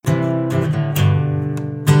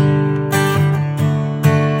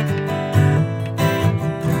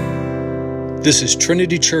This is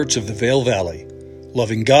Trinity Church of the Vale Valley,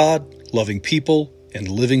 loving God, loving people, and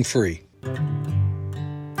living free.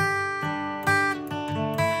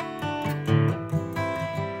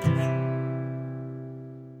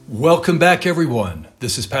 Welcome back, everyone.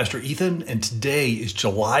 This is Pastor Ethan, and today is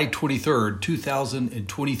July 23rd,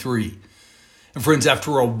 2023. And friends,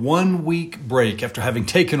 after a 1 week break, after having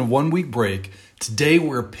taken a 1 week break, today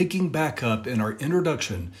we're picking back up in our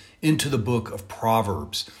introduction into the book of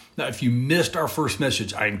Proverbs. Now, if you missed our first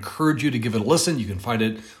message, I encourage you to give it a listen. You can find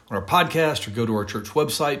it on our podcast or go to our church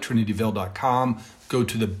website, trinityvale.com. Go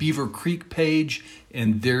to the Beaver Creek page,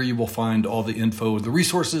 and there you will find all the info and the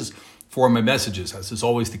resources for my messages, as is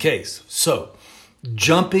always the case. So,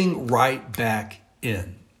 jumping right back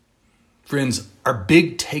in. Friends, our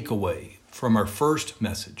big takeaway from our first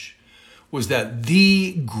message was that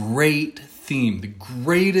the greatest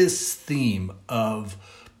theme of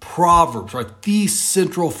Proverbs, right, the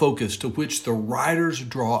central focus to which the writers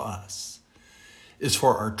draw us is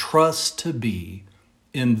for our trust to be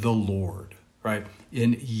in the Lord, right?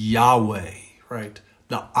 In Yahweh, right?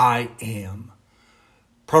 The I am.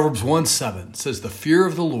 Proverbs 1:7 says, the fear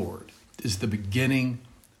of the Lord is the beginning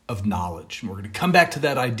of knowledge. And we're going to come back to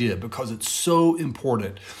that idea because it's so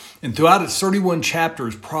important. And throughout its 31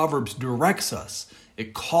 chapters, Proverbs directs us,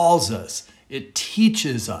 it calls us, it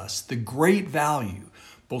teaches us the great value,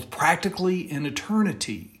 both practically and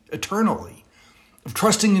eternally, of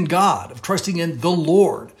trusting in God, of trusting in the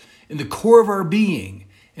Lord, in the core of our being,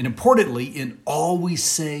 and importantly, in all we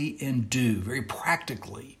say and do, very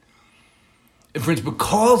practically. And friends,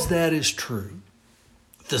 because that is true,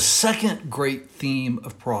 the second great theme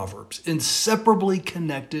of Proverbs, inseparably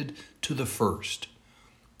connected to the first,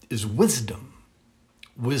 is wisdom.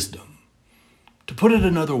 Wisdom. To put it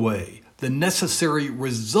another way, the necessary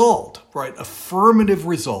result, right, affirmative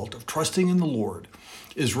result of trusting in the Lord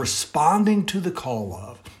is responding to the call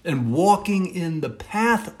of and walking in the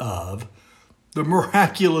path of the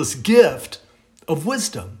miraculous gift of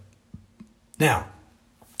wisdom. Now,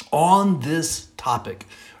 on this topic,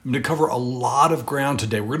 I'm going to cover a lot of ground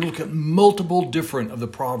today. We're going to look at multiple different of the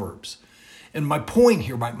Proverbs. And my point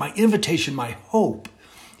here, my invitation, my hope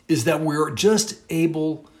is that we're just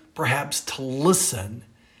able perhaps to listen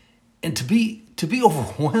and to be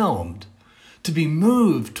overwhelmed, to be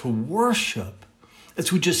moved, to worship,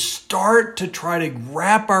 as we just start to try to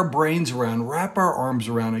wrap our brains around, wrap our arms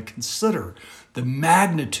around, and consider the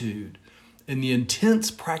magnitude and the intense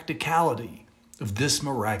practicality of this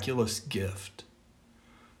miraculous gift.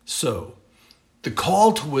 So, the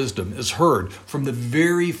call to wisdom is heard from the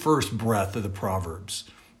very first breath of the Proverbs.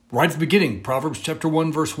 Right at the beginning, Proverbs chapter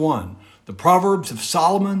 1, verse 1, the Proverbs of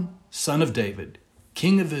Solomon, son of David,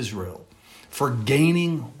 King of Israel, for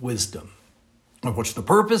gaining wisdom. And what's the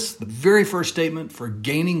purpose? The very first statement, for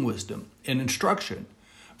gaining wisdom and instruction,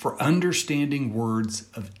 for understanding words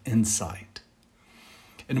of insight.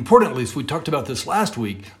 And importantly, as we talked about this last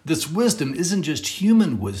week, this wisdom isn't just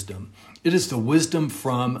human wisdom. It is the wisdom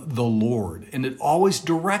from the Lord, and it always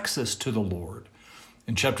directs us to the Lord.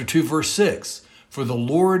 In chapter 2, verse 6, for the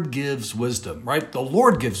Lord gives wisdom, right? The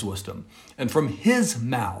Lord gives wisdom, and from his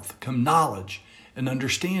mouth come knowledge and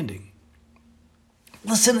understanding.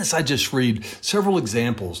 Listen as I just read several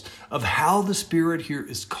examples of how the Spirit here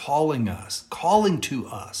is calling to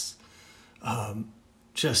us,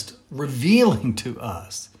 just revealing to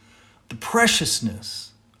us the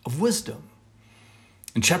preciousness of wisdom.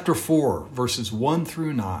 In chapter 4, verses 1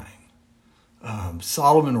 through 9,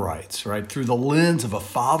 Solomon writes, right, through the lens of a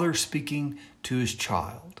father speaking to his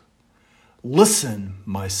child, listen,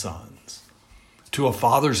 my sons, to a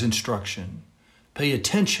father's instruction. Pay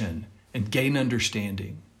attention and gain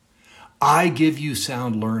understanding. I give you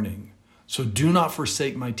sound learning, so do not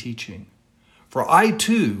forsake my teaching. For I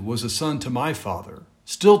too was a son to my father,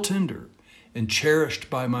 still tender and cherished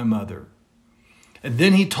by my mother. And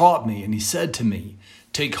then he taught me, and he said to me,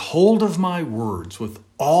 take hold of my words with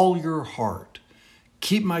all your heart.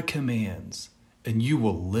 Keep my commands, and you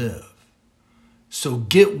will live. So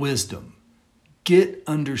get wisdom, get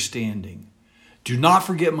understanding. Do not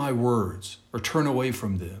forget my words or turn away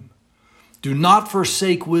from them. Do not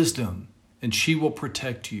forsake wisdom, and she will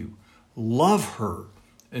protect you. Love her,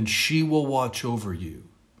 and she will watch over you.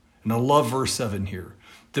 And I love verse 7 here.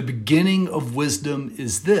 The beginning of wisdom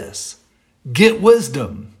is this: get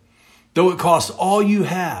wisdom. Though it costs all you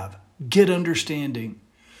have, get understanding.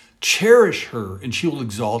 Cherish her, and she will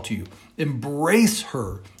exalt you. Embrace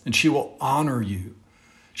her, and she will honor you.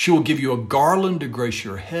 She will give you a garland to grace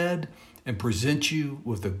your head and present you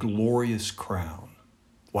with a glorious crown.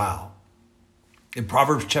 Wow. In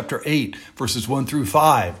Proverbs chapter 8, verses 1 through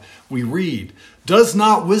 5, we read, "Does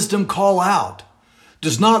not wisdom call out?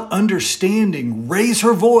 Does not understanding raise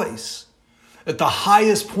her voice? At the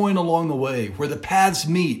highest point along the way, where the paths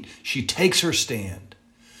meet, she takes her stand.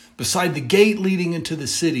 Beside the gate leading into the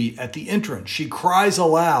city, at the entrance, she cries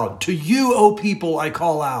aloud, 'To you, O people, I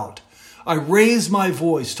call out. I raise my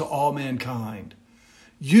voice to all mankind.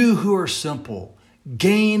 You who are simple,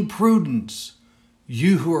 gain prudence.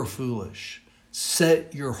 You who are foolish,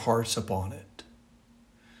 set your hearts upon it.'"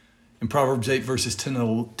 In Proverbs 8, verses 10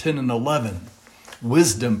 and 11,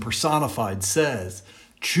 wisdom personified says,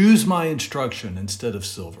 "Choose my instruction instead of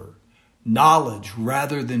silver, knowledge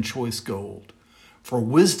rather than choice gold. For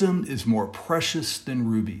wisdom is more precious than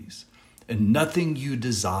rubies, and nothing you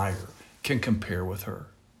desire can compare with her."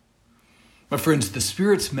 My friends, the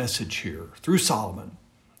Spirit's message here through Solomon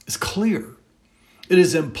is clear. It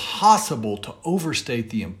is impossible to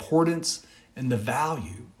overstate the importance and the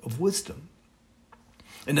value of wisdom.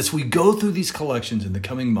 And as we go through these collections in the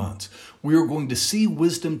coming months, we are going to see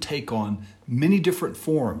wisdom take on many different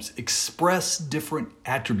forms, express different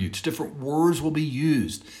attributes. Different words will be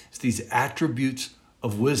used as these attributes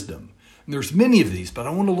of wisdom. And there's many of these, but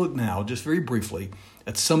I want to look now, just very briefly,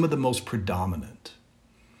 at some of the most predominant.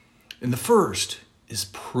 And the first is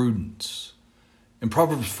prudence. In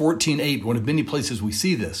Proverbs 14:8, one of many places we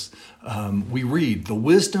see this, we read, "The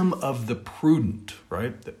wisdom of the prudent,"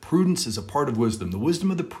 right? That prudence is a part of wisdom. The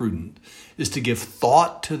wisdom of the prudent is to give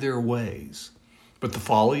thought to their ways, but the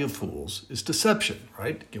folly of fools is deception,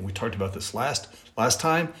 right? Again, we talked about this last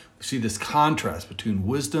time. We see this contrast between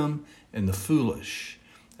wisdom and the foolish.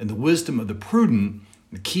 And the wisdom of the prudent,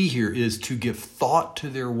 the key here is to give thought to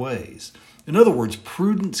their ways. In other words,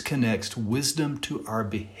 prudence connects wisdom to our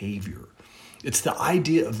behavior. It's the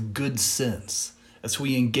idea of good sense as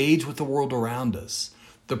we engage with the world around us.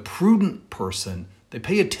 The prudent person, they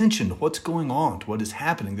pay attention to what's going on, to what is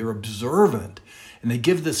happening. They're observant, and they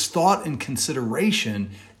give this thought and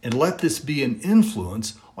consideration and let this be an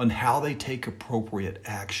influence on how they take appropriate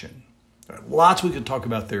action. Lots we could talk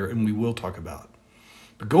about there, and we will talk about.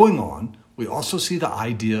 But going on, we also see the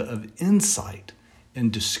idea of insight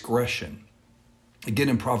and discretion. Again,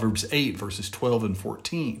 in Proverbs 8, verses 12 and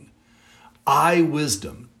 14. "I,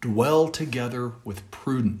 wisdom, dwell together with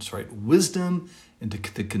prudence," right? Wisdom and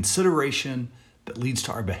the consideration that leads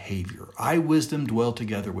to our behavior. "I, wisdom, dwell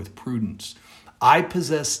together with prudence. I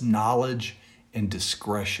possess knowledge and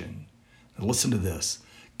discretion." Now listen to this.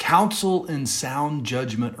 "Counsel and sound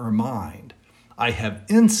judgment are mine. I have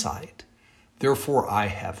insight, therefore I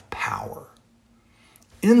have power."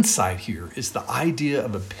 Insight here is the idea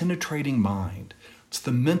of a penetrating mind. It's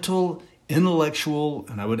the mental, intellectual,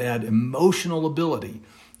 and I would add emotional ability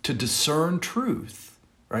to discern truth,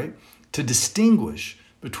 right? To distinguish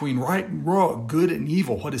between right and wrong, good and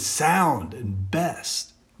evil, what is sound and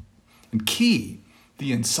best. And key,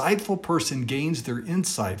 the insightful person gains their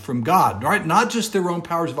insight from God, right? Not just their own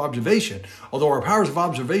powers of observation, although our powers of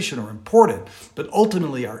observation are important, but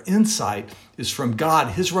ultimately our insight is from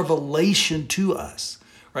God, His revelation to us,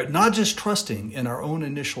 right? Not just trusting in our own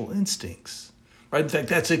initial instincts. Right? In fact,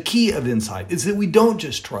 that's a key of insight, is that we don't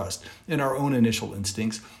just trust in our own initial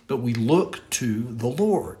instincts, but we look to the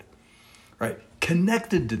Lord. Right?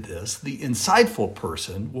 Connected to this, the insightful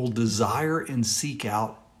person will desire and seek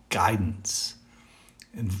out guidance.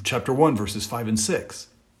 In chapter 1, verses 5 and 6,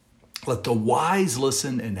 "Let the wise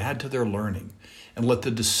listen and add to their learning, and let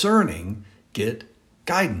the discerning get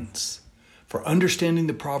guidance. For understanding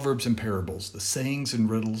the proverbs and parables, the sayings and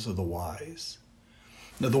riddles of the wise."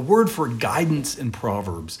 Now, the word for guidance in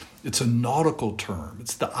Proverbs, it's a nautical term.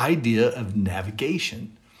 It's the idea of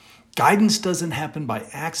navigation. Guidance doesn't happen by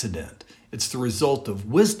accident. It's the result of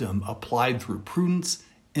wisdom applied through prudence,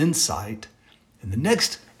 insight. And the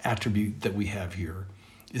next attribute that we have here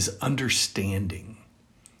is understanding.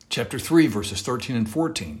 Chapter 3, verses 13 and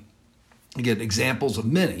 14. Again, examples of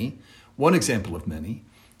many. One example of many.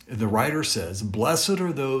 The writer says, "Blessed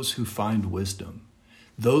are those who find wisdom,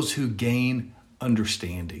 those who gain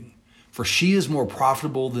understanding. For she is more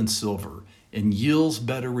profitable than silver and yields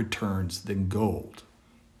better returns than gold."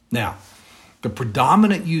 Now, the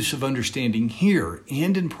predominant use of understanding here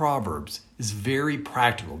and in Proverbs is very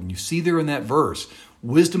practical. And you see there in that verse,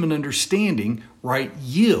 wisdom and understanding, right,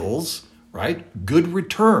 yields, right, good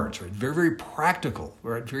returns, right, very, very practical,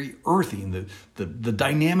 right, very earthy in the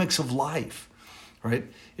dynamics of life,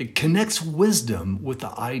 right? It connects wisdom with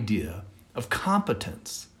the idea of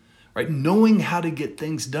competence. Right, knowing how to get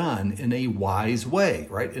things done in a wise way,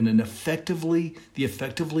 right, in the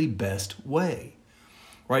effectively best way.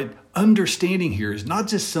 right? Understanding here is not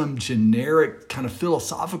just some generic kind of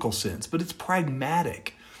philosophical sense, but it's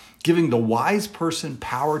pragmatic, giving the wise person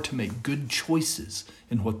power to make good choices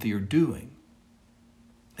in what they are doing.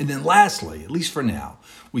 And then lastly, at least for now,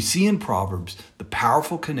 we see in Proverbs the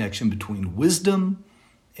powerful connection between wisdom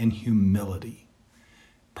and humility.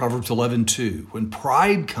 Proverbs 11:2, when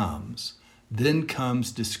pride comes, then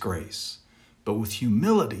comes disgrace, but with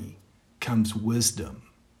humility comes wisdom.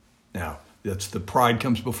 Now, that's the pride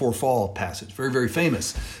comes before fall passage, very, very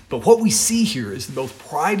famous. But what we see here is that both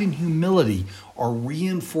pride and humility are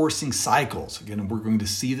reinforcing cycles. Again, we're going to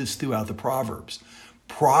see this throughout the Proverbs.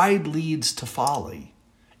 Pride leads to folly,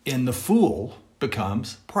 and the fool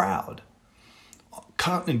becomes proud.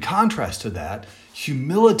 In contrast to that,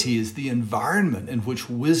 humility is the environment in which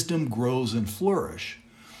wisdom grows and flourishes,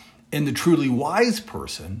 and the truly wise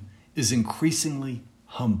person is increasingly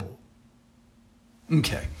humble.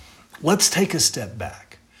 Okay, let's take a step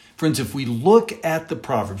back. Friends, if we look at the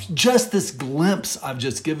Proverbs, just this glimpse I've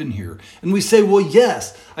just given here, and we say, well,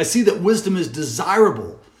 yes, I see that wisdom is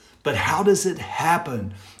desirable, but how does it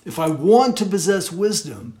happen? If I want to possess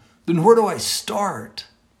wisdom, then where do I start?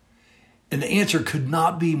 And the answer could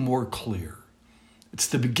not be more clear. It's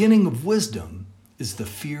the beginning of wisdom is the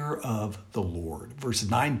fear of the Lord. Verses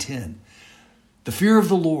 9-10. The fear of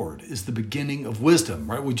the Lord is the beginning of wisdom,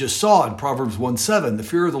 right? We just saw in Proverbs 1:7, the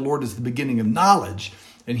fear of the Lord is the beginning of knowledge.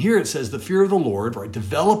 And here it says the fear of the Lord, right,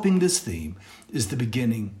 developing this theme, is the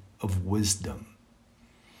beginning of wisdom.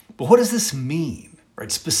 But what does this mean,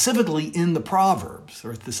 right? Specifically in the Proverbs,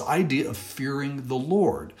 right? This idea of fearing the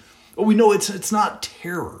Lord. Well, we know it's not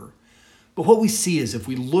terror. But what we see is if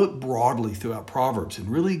we look broadly throughout Proverbs and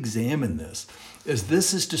really examine this, is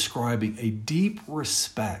this is describing a deep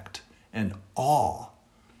respect and awe,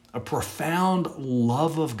 a profound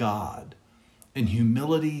love of God and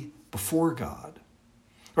humility before God.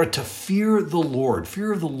 Right, to fear the Lord.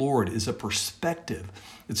 Fear of the Lord is a perspective.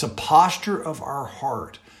 It's a posture of our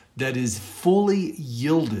heart that is fully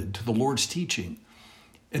yielded to the Lord's teaching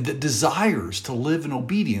and that desires to live in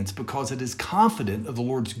obedience because it is confident of the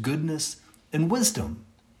Lord's goodness and wisdom.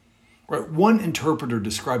 Right? One interpreter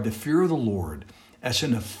described the fear of the Lord as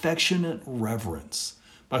an affectionate reverence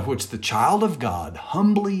by which the child of God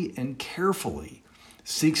humbly and carefully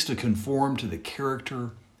seeks to conform to the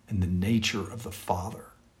character and the nature of the Father.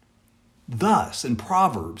 Thus, in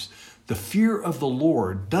Proverbs, the fear of the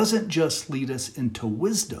Lord doesn't just lead us into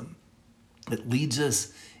wisdom, it leads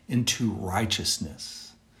us into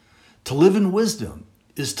righteousness. To live in wisdom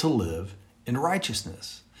is to live in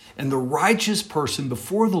righteousness. And the righteous person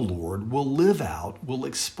before the Lord will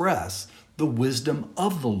express the wisdom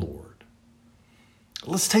of the Lord.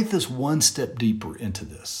 Let's take this one step deeper into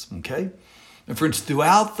this, okay? And friends,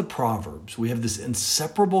 throughout the Proverbs, we have this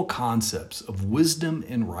inseparable concepts of wisdom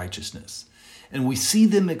and righteousness. And we see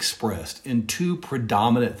them expressed in two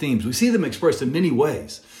predominant themes. We see them expressed in many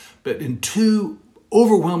ways, but in two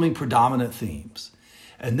overwhelming predominant themes.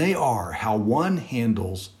 And they are how one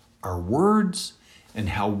handles our words and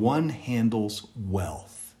how one handles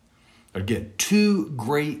wealth. Again, two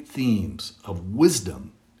great themes of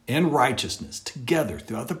wisdom and righteousness together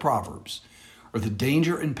throughout the Proverbs are the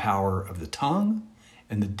danger and power of the tongue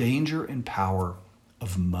and the danger and power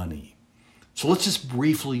of money. So let's just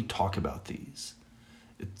briefly talk about these.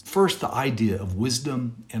 First, the idea of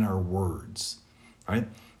wisdom and our words, right?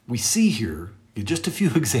 We see here, in just a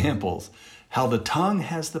few examples, how the tongue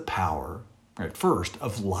has the power, right, first,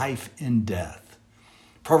 of life and death.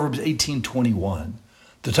 Proverbs 18:21,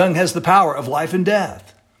 the tongue has the power of life and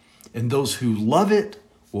death, and those who love it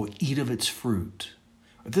will eat of its fruit.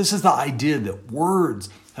 This is the idea that words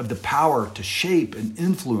have the power to shape and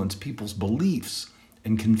influence people's beliefs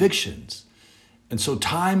and convictions. And so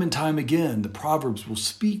time and time again, the Proverbs will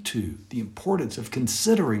speak to the importance of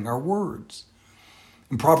considering our words.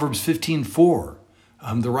 In Proverbs 15:4,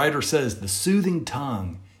 the writer says, the soothing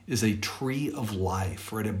tongue is a tree of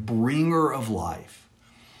life, right? A bringer of life.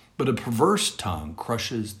 But a perverse tongue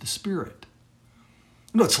crushes the spirit.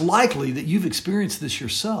 It's likely that you've experienced this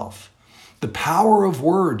yourself. The power of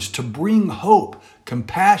words to bring hope,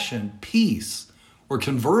 compassion, peace, or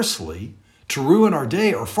conversely, to ruin our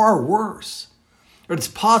day or far worse. It's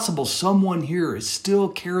possible someone here is still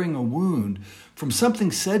carrying a wound from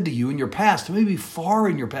something said to you in your past, maybe far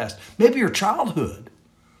in your past, maybe your childhood.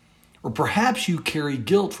 Or perhaps you carry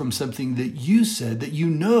guilt from something that you said that you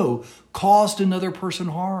know caused another person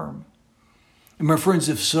harm. And my friends,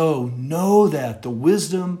 if so, know that the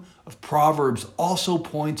wisdom of Proverbs also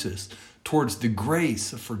points us towards the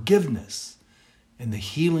grace of forgiveness and the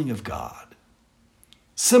healing of God.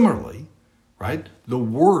 Similarly, right? The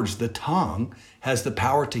words, the tongue, has the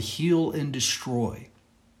power to heal and destroy.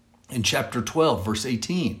 In chapter 12, verse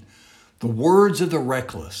 18, the words of the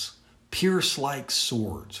reckless pierce like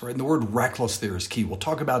swords, right? And the word reckless there is key. We'll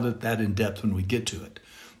talk about that in depth when we get to it.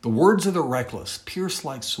 The words of the reckless pierce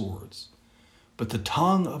like swords, but the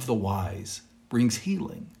tongue of the wise brings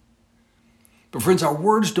healing. But friends, our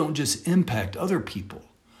words don't just impact other people.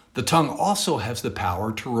 The tongue also has the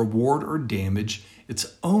power to reward or damage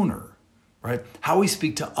its owner, right? How we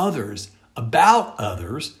speak to others about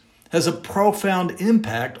others has a profound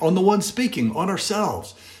impact on the one speaking, on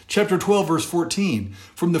ourselves. Chapter 12, verse 14,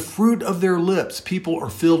 from the fruit of their lips, people are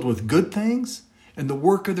filled with good things, and the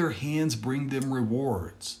work of their hands bring them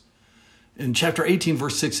rewards. In chapter 18,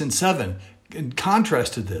 verse 6 and 7, in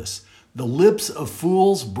contrast to this, the lips of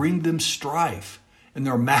fools bring them strife, and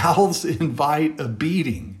their mouths invite a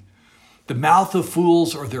beating. The mouth of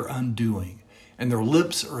fools are their undoing, and their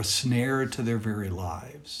lips are a snare to their very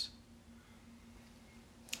lives.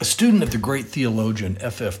 A student of the great theologian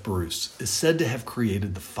F.F. Bruce is said to have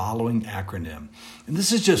created the following acronym. And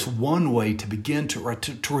this is just one way to begin to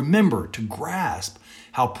remember, to grasp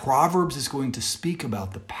how Proverbs is going to speak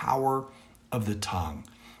about the power of the tongue.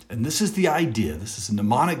 And this is the idea, this is a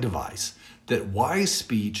mnemonic device, that wise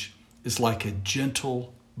speech is like a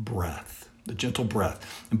gentle breath. A gentle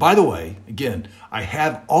breath. And by the way, again, I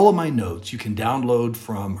have all of my notes you can download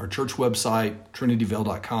from our church website,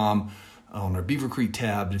 trinityvale.com, on our Beaver Creek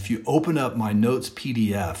tab. And if you open up my notes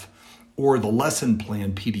PDF or the lesson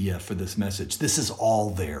plan PDF for this message, this is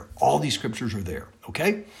all there. All these scriptures are there,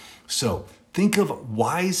 okay? So think of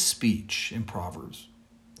wise speech in Proverbs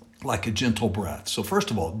like a gentle breath. So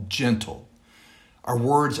first of all, gentle. Our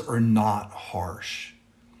words are not harsh.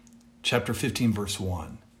 Chapter 15, verse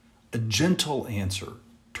 1. A gentle answer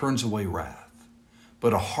turns away wrath,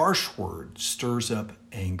 but a harsh word stirs up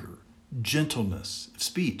anger. Gentleness of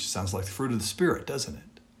speech sounds like the fruit of the Spirit, doesn't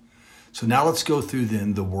it? So now let's go through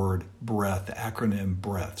then the word breath, the acronym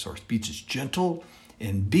breath. So our speech is gentle,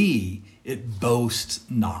 and B, it boasts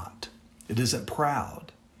not. It isn't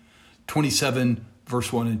proud. 27,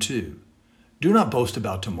 verse 1 and 2. Do not boast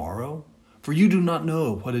about tomorrow, for you do not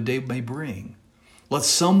know what a day may bring. Let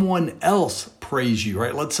someone else praise you,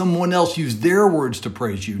 right? Let someone else use their words to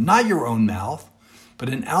praise you, not your own mouth, but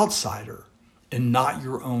an outsider, and not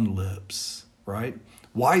your own lips, right?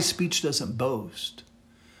 Wise speech doesn't boast.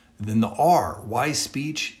 Then the R, wise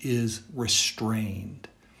speech is restrained.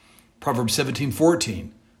 Proverbs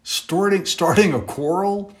 17:14, starting a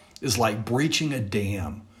quarrel is like breaching a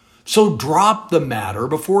dam. So drop the matter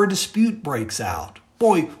before a dispute breaks out.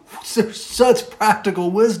 Boy, there's such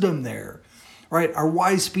practical wisdom there, right? Our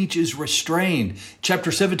wise speech is restrained.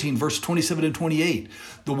 Chapter 17, verse 27 and 28.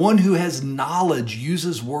 The one who has knowledge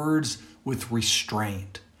uses words with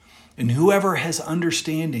restraint, and whoever has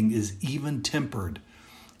understanding is even-tempered.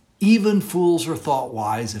 Even fools are thought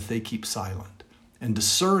wise if they keep silent, and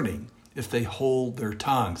discerning if they hold their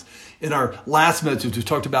tongues. In our last message, we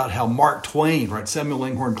talked about how Mark Twain, right, Samuel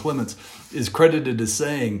Langhorne Clements, is credited as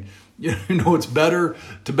saying, it's better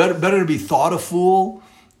to be thought a fool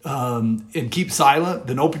and keep silent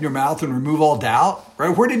than open your mouth and remove all doubt,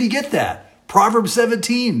 right? Where did he get that? Proverbs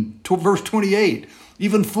 17, verse 28.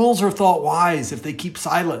 Even fools are thought wise if they keep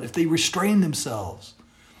silent, if they restrain themselves,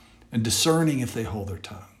 and discerning if they hold their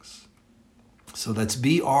tongues. So that's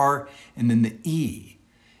BR, and then the E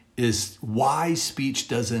is wise speech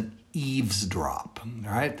doesn't eavesdrop.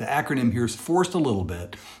 All right, the acronym here is forced a little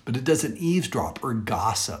bit, but it doesn't eavesdrop or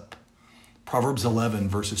gossip. Proverbs 11,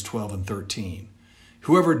 verses 12 and 13.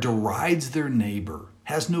 Whoever derides their neighbor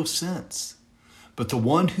has no sense, but the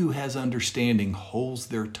one who has understanding holds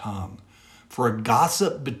their tongue. For a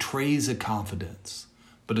gossip betrays a confidence,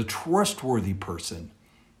 but a trustworthy person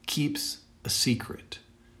keeps a secret.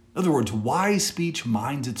 In other words, wise speech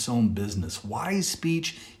minds its own business. Wise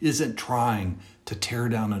speech isn't trying to tear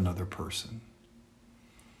down another person.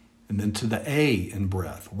 And then to the A in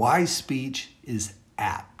breath, wise speech is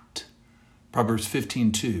apt. Proverbs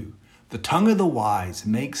 15:2. The tongue of the wise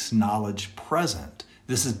makes knowledge present.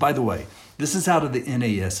 This is, by the way, this is out of the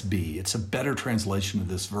NASB. It's a better translation of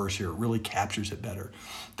this verse here. It really captures it better.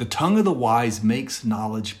 The tongue of the wise makes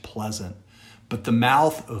knowledge pleasant, but the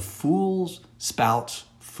mouth of fools spouts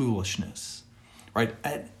foolishness. Right?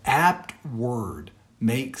 An apt word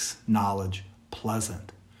makes knowledge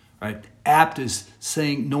pleasant. Right? Apt is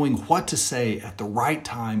saying, knowing what to say at the right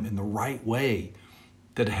time in the right way,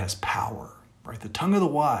 that it has power. Right? The tongue of the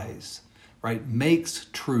wise, right, makes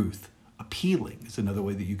truth appealing is another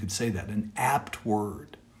way that you could say that, an apt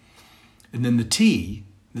word. And then the T,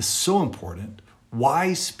 this is so important,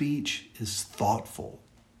 wise speech is thoughtful.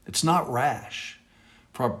 It's not rash.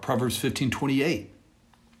 Proverbs 15:28.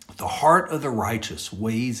 The heart of the righteous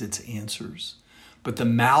weighs its answers, but the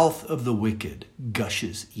mouth of the wicked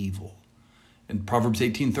gushes evil. And Proverbs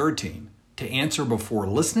 18:13. To answer before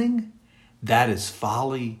listening, that is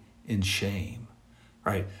folly and shame.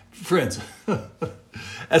 Right? Friends,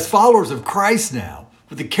 as followers of Christ now,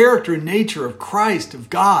 with the character and nature of Christ, of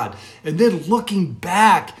God, and then looking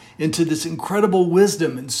back into this incredible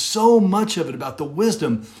wisdom and so much of it about the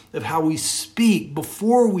wisdom of how we speak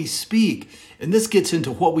before we speak. And this gets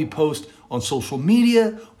into what we post on social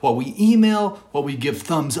media, what we email, what we give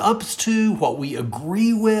thumbs ups to, what we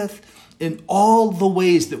agree with, in all the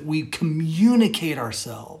ways that we communicate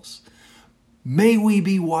ourselves. May we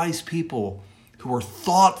be wise people who are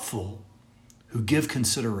thoughtful, who give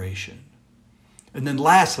consideration. And then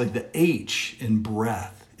lastly, the H in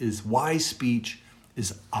breath is wise speech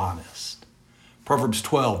is honest. Proverbs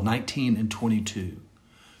 12:19 and 22.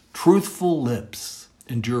 Truthful lips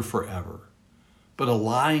endure forever, but a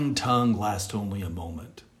lying tongue lasts only a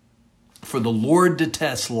moment. For the Lord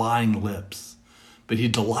detests lying lips, but he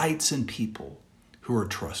delights in people who are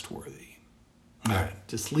trustworthy. All right,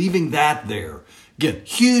 just leaving that there. Again,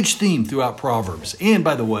 huge theme throughout Proverbs, and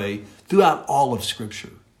by the way, throughout all of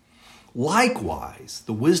Scripture. Likewise,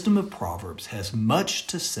 the wisdom of Proverbs has much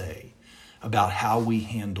to say about how we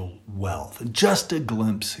handle wealth. And just a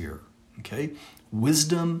glimpse here, okay?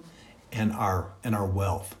 Wisdom and our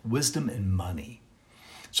wealth, wisdom and money.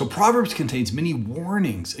 So Proverbs contains many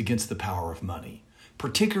warnings against the power of money,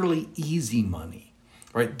 particularly easy money,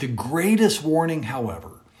 right? The greatest warning,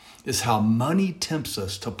 however, is how money tempts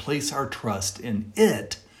us to place our trust in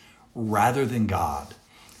it rather than God.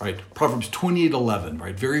 Right? Proverbs 28:11,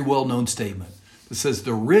 right? Very well-known statement. It says,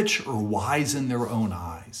 the rich are wise in their own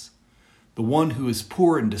eyes. The one who is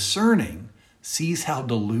poor and discerning sees how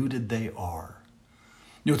deluded they are.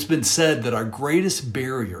 You know, it's been said that our greatest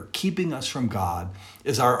barrier keeping us from God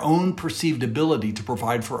is our own perceived ability to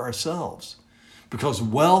provide for ourselves. Because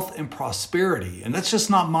wealth and prosperity, and that's just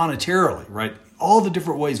not monetarily, right? All the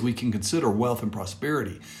different ways we can consider wealth and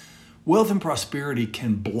prosperity. Wealth and prosperity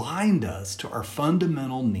can blind us to our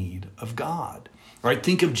fundamental need of God, right?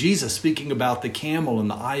 Think of Jesus speaking about the camel and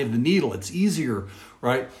the eye of the needle. It's easier,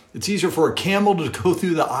 right? It's easier for a camel to go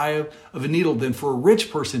through the eye of a needle than for a rich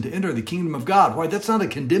person to enter the kingdom of God. Why? That's not a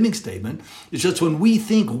condemning statement. It's just when we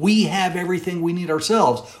think we have everything we need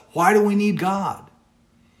ourselves, why do we need God?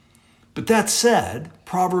 But that said,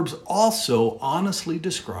 Proverbs also honestly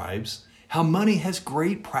describes how money has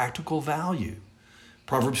great practical value.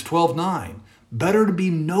 Proverbs 12:9, better to be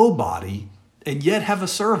nobody and yet have a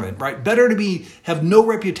servant, right? Better to have no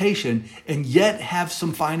reputation and yet have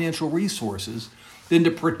some financial resources than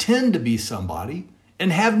to pretend to be somebody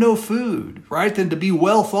and have no food, right? Than to be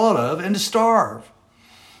well thought of and to starve.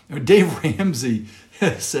 Dave Ramsey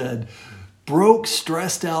said, broke,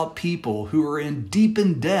 stressed out people who are in deep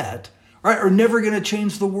in debt, right, are never going to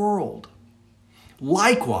change the world.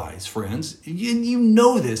 Likewise, friends, you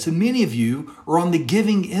know this, and many of you are on the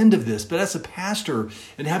giving end of this, but as a pastor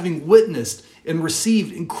and having witnessed and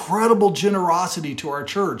received incredible generosity to our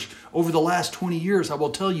church over the last 20 years, I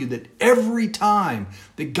will tell you that every time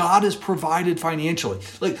that God has provided financially,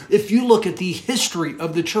 like if you look at the history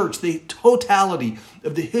of the church, the totality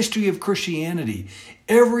of the history of Christianity,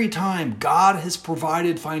 every time God has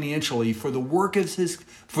provided financially for the work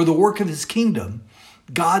of his kingdom,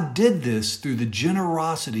 God did this through the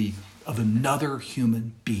generosity of another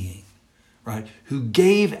human being, right? Who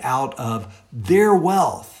gave out of their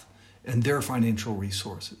wealth and their financial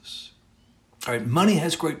resources. All right, money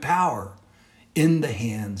has great power in the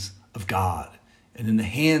hands of God and in the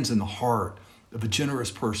hands and the heart of a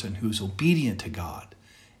generous person who is obedient to God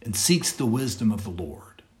and seeks the wisdom of the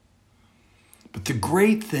Lord. But the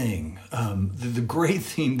great thing, the great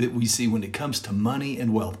theme that we see when it comes to money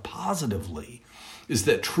and wealth positively is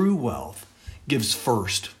that true wealth gives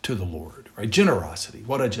first to the Lord, right? Generosity,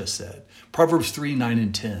 what I just said. Proverbs 3:9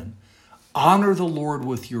 and 10. Honor the Lord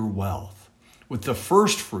with your wealth, with the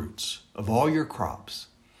first fruits of all your crops,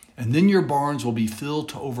 and then your barns will be filled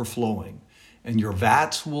to overflowing, and your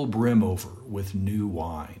vats will brim over with new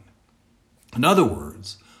wine. In other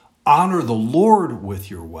words, honor the Lord with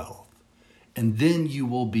your wealth, and then you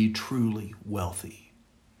will be truly wealthy.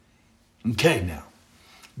 Okay, now,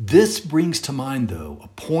 this brings to mind, though, a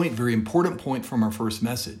point, very important point from our first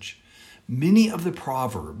message. Many of the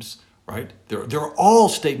Proverbs, right, they're all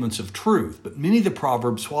statements of truth, but many of the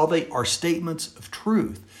Proverbs, while they are statements of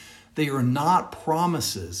truth, they are not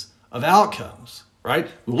promises of outcomes, right?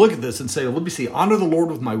 We look at this and say, let me see, honor the Lord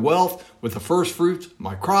with my wealth, with the first fruits,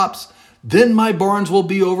 my crops, then my barns will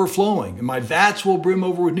be overflowing and my vats will brim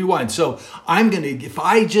over with new wine. So if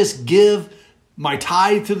I just give my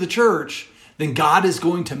tithe to the church, then God is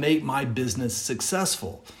going to make my business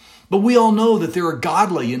successful. But we all know that there are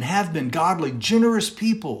godly and have been godly, generous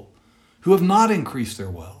people who have not increased their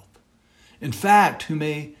wealth. In fact, who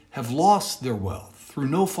may have lost their wealth through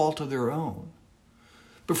no fault of their own.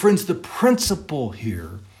 But friends, the principle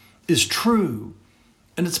here is true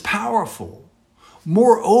and it's powerful.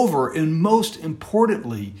 Moreover, and most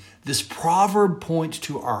importantly, this proverb points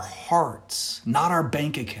to our hearts, not our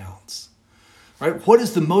bank accounts. Right? What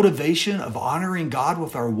is the motivation of honoring God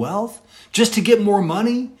with our wealth? Just to get more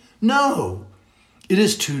money? No. It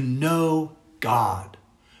is to know God.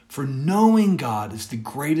 For knowing God is the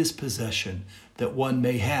greatest possession that one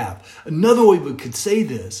may have. Another way we could say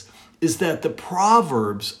this is that the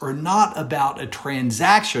Proverbs are not about a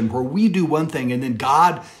transaction where we do one thing and then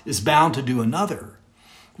God is bound to do another.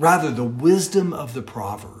 Rather, the wisdom of the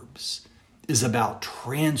Proverbs is about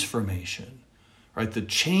transformation, right? The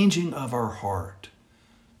changing of our heart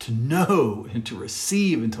to know and to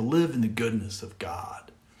receive and to live in the goodness of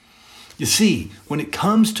God. You see, when it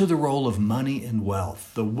comes to the role of money and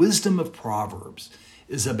wealth, the wisdom of Proverbs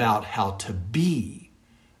is about how to be,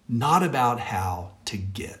 not about how to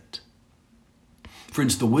get.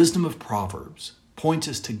 Friends, the wisdom of Proverbs points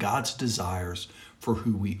us to God's desires for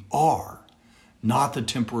who we are, not the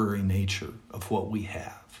temporary nature of what we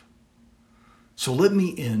have. So let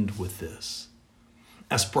me end with this.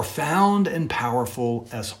 As profound and powerful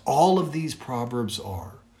as all of these Proverbs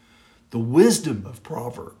are, the wisdom of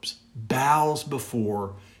Proverbs bows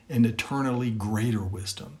before an eternally greater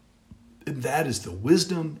wisdom. And that is the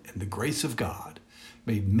wisdom and the grace of God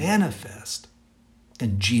made manifest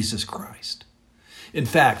in Jesus Christ. In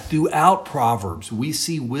fact, throughout Proverbs, we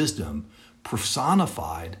see wisdom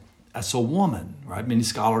personified as a woman, right? Many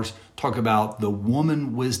scholars talk about the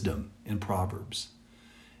woman wisdom in Proverbs.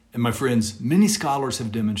 And my friends, many scholars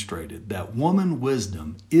have demonstrated that woman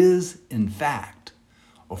wisdom is, in fact,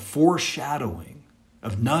 a foreshadowing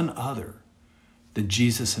of none other than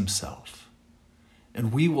Jesus himself.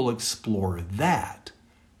 And we will explore that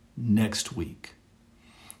next week.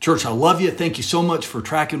 Church, I love you. Thank you so much for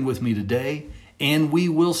tracking with me today. And we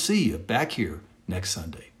will see you back here next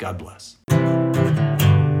Sunday. God bless.